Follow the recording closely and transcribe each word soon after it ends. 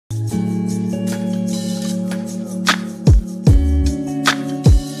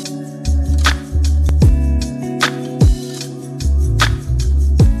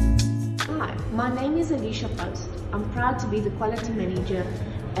be the quality manager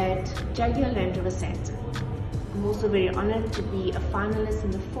at Jaguar Land Rover Sandton. I'm also very honored to be a finalist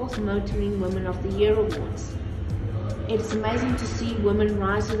in the 4th Motoring Women of the Year Awards. It's amazing to see women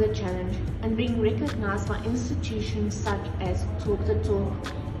rise to the challenge and being recognized by institutions such as Talk the Talk,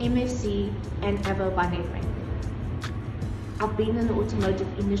 MFC and AVO by Nedbank. I've been in the automotive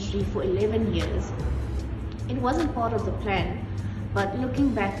industry for 11 years. It wasn't part of the plan, but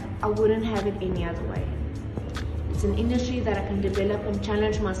looking back, I wouldn't have it any other way. It's an industry that I can develop and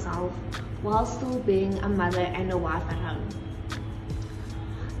challenge myself while still being a mother and a wife at home.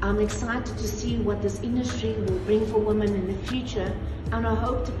 I'm excited to see what this industry will bring for women in the future, and I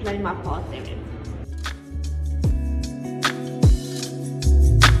hope to play my part therein.